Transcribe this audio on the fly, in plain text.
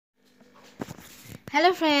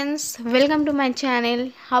Hello friends, welcome to my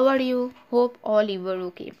channel. How are you? Hope all you were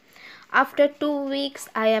okay. After 2 weeks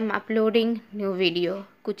I am uploading new video.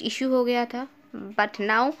 कुछ issue हो गया था but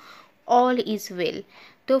now all is well.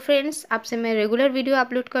 तो friends आपसे मैं regular video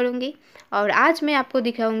upload करूँगी और आज मैं आपको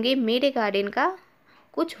दिखाऊँगी मेरे गार्डन का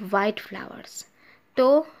कुछ वाइट फ्लावर्स।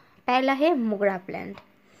 तो पहला है मोगरा प्लांट,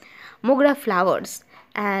 मोगरा flowers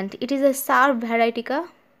and it is a sharp variety का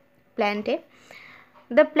प्लांट है।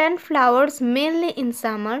 The plant flowers mainly in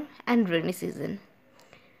summer and rainy season.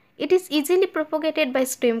 It is easily propagated by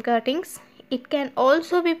stem cuttings. It can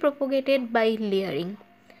also be propagated by layering.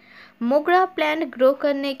 मोगरा plant grow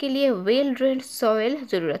करने के लिए well drained soil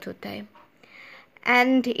ज़रूरत होता है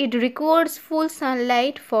and it requires full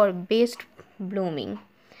sunlight for best blooming.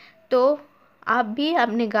 तो आप भी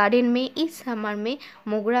अपने गार्डन में इस समर में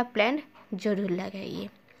मोगरा प्लांट ज़रूर लगाइए।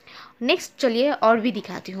 नेक्स्ट चलिए और भी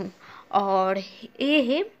दिखाती हूँ। और ये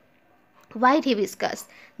है वाइट हिबिस्कस,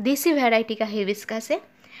 देसी वैरायटी का हिबिस्कस है।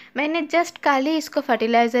 मैंने जस्ट कल ही इसको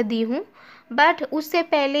फर्टिलाइज़र दी हूँ बट उससे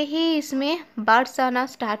पहले ही इसमें बर्ड्स आना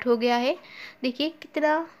स्टार्ट हो गया है। देखिए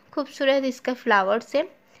कितना खूबसूरत इसका फ्लावर्स है।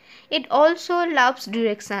 It also loves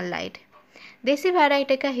direct sunlight. देसी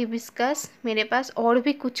वैरायटी का हिबिस्कस मेरे पास और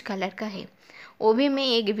भी कुछ कलर का है, वो भी मैं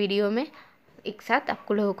एक वीडियो में एक साथ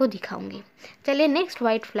आपको लोगों को दिखाऊंगी। चलिए नेक्स्ट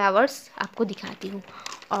वाइट फ्लावर्स आपको दिखाती हूँ।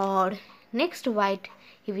 और नेक्स्ट वाइट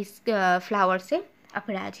फ्लावर से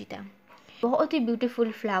अपराजिता, बहुत ही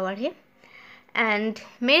ब्यूटीफुल फ्लावर है एंड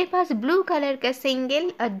मेरे पास ब्लू कलर का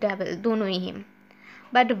सिंगल और डबल दोनों ही हैं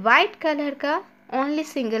बट वाइट कलर का ओनली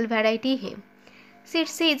सिंगल वैरायटी है। सीड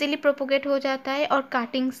से इजीली प्रोपोगेट हो जाता है और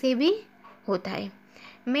काटिंग से भी होता है।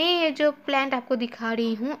 मैं ये जो प्लांट आपको दिखा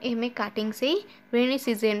रही हूँ ये मैं काटिंग से ही रेनी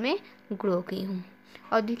सीजन में ग्रो की हूँ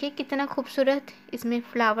और देखिए कितना खूबसूरत इसमें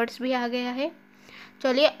फ्लावर्स भी आ गया है।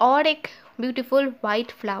 चलिए और एक ब्यूटीफुल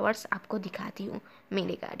वाइट फ्लावर्स आपको दिखाती हूँ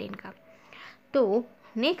मेरे गार्डन का। तो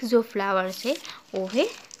नेक्स्ट जो फ्लावर्स है वो है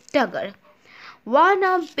turgor, one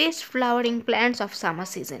of best flowering plants of summer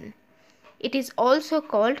season. It is also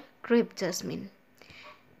called crepe jasmine.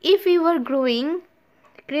 If you are growing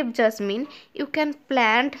crepe jasmine you can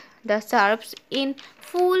plant the shrubs in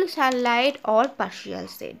full sunlight or partial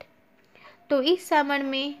shade. तो इस summer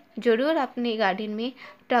में ज़रूर अपने garden में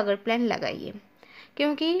turgor plant लगाइए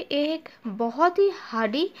क्योंकि ये एक बहुत ही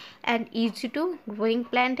Hardy and easy to growing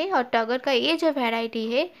plant है। और टगर का ये जो वैरायटी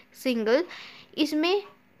है सिंगल, इसमें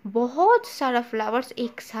बहुत सारा फ्लावर्स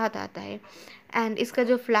एक साथ आता है एंड इसका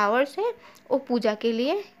जो फ्लावर्स है वो पूजा के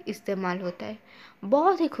लिए इस्तेमाल होता है,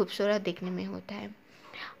 बहुत ही खूबसूरत दिखने में होता है।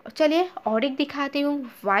 चलिए और एक दिखाती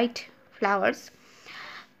हूँ वाइट फ्लावर्स।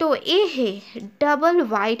 तो ये है डबल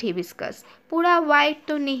वाइट हिबिस्कस, पूरा वाइट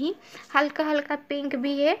तो नहीं, हल्का हल्का पिंक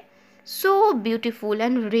भी है। So beautiful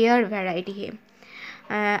and rare variety है।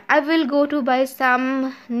 I will go to bye some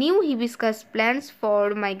new hibiscus plants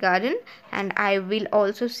for my garden and I will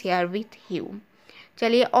also share with you.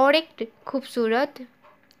 चलिए और एक खूबसूरत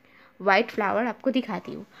वाइट फ्लावर आपको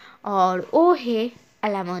दिखाती हूँ और वो है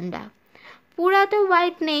एलामोंडा। पूरा तो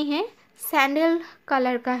वाइट नहीं है, सैंडल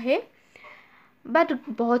कलर का है बट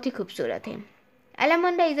बहुत ही खूबसूरत है।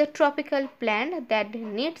 एलामोंडा is a tropical plant that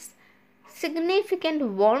needs significant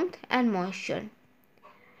warmth and moisture.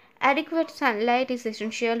 Adequate sunlight is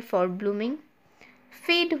essential for blooming.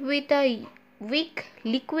 Feed with a weak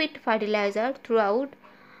liquid fertilizer throughout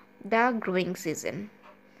the growing season.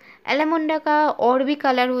 एलामोंडा का और भी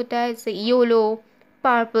कलर होता है जैसे येलो,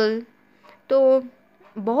 पर्पल। तो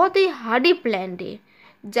बहुत ही हार्डी प्लांट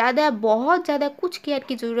है, बहुत ज़्यादा कुछ केयर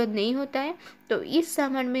की ज़रूरत नहीं होता है। तो इस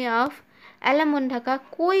समर में आप एलामोंडा का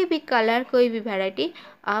कोई भी कलर, कोई भी वैरायटी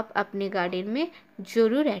आप अपने गार्डन में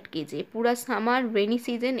ज़रूर ऐड कीजिए। पूरा समर रेनी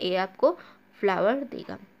सीजन ये आपको फ्लावर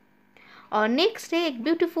देगा। और नेक्स्ट है एक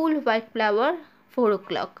beautiful white flower 4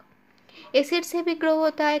 o'clock। Acid से भी ग्रो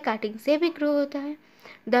होता है, काटिंग से भी ग्रो होता है।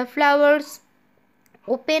 The flowers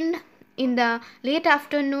open in the late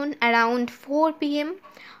afternoon around 4 p.m.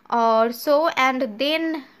 or so and then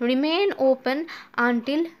remain open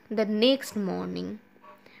until the next morning.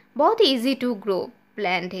 बहुत ईजी टू ग्रो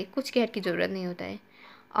प्लांट है, कुछ केयर की ज़रूरत नहीं होता है।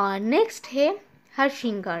 और नेक्स्ट है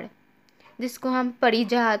हरसिंगार, जिसको हम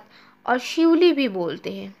परिजात और शिवली भी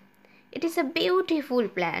बोलते हैं। It is a beautiful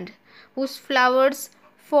plant whose flowers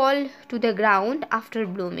fall to the ground after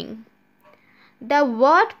blooming. The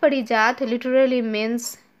word parijat literally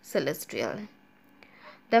means celestial.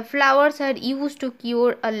 The flowers are used to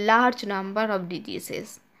cure a large number of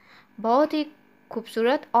diseases. बहुत ही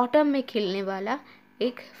खूबसूरत ऑटम में खिलने वाला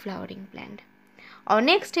एक flowering plant. और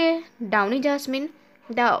next है downy jasmine.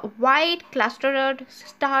 The white clustered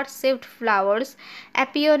star-shaped flowers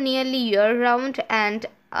appear nearly year-round and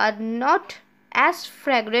are not as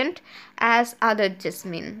fragrant as other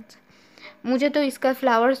jasmine. मुझे तो इसका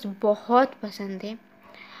फ्लावर्स बहुत पसंद है।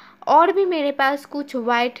 और भी मेरे पास कुछ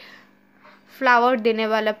वाइट फ्लावर देने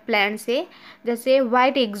वाला प्लांट्स है, जैसे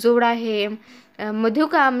वाइट एक्सोरा है,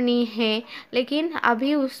 मधुकामनी है, लेकिन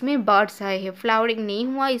अभी उसमें बर्ड्स आए हैं, फ्लावरिंग नहीं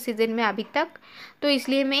हुआ इस सीज़न में अभी तक, तो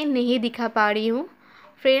इसलिए मैं नहीं दिखा पा रही हूँ।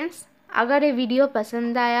 फ्रेंड्स, अगर ये वीडियो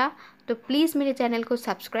पसंद आया तो प्लीज़ मेरे चैनल को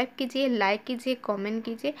सब्सक्राइब कीजिए, लाइक कीजिए, कमेंट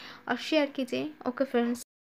कीजिए और शेयर कीजिए। Okay friends.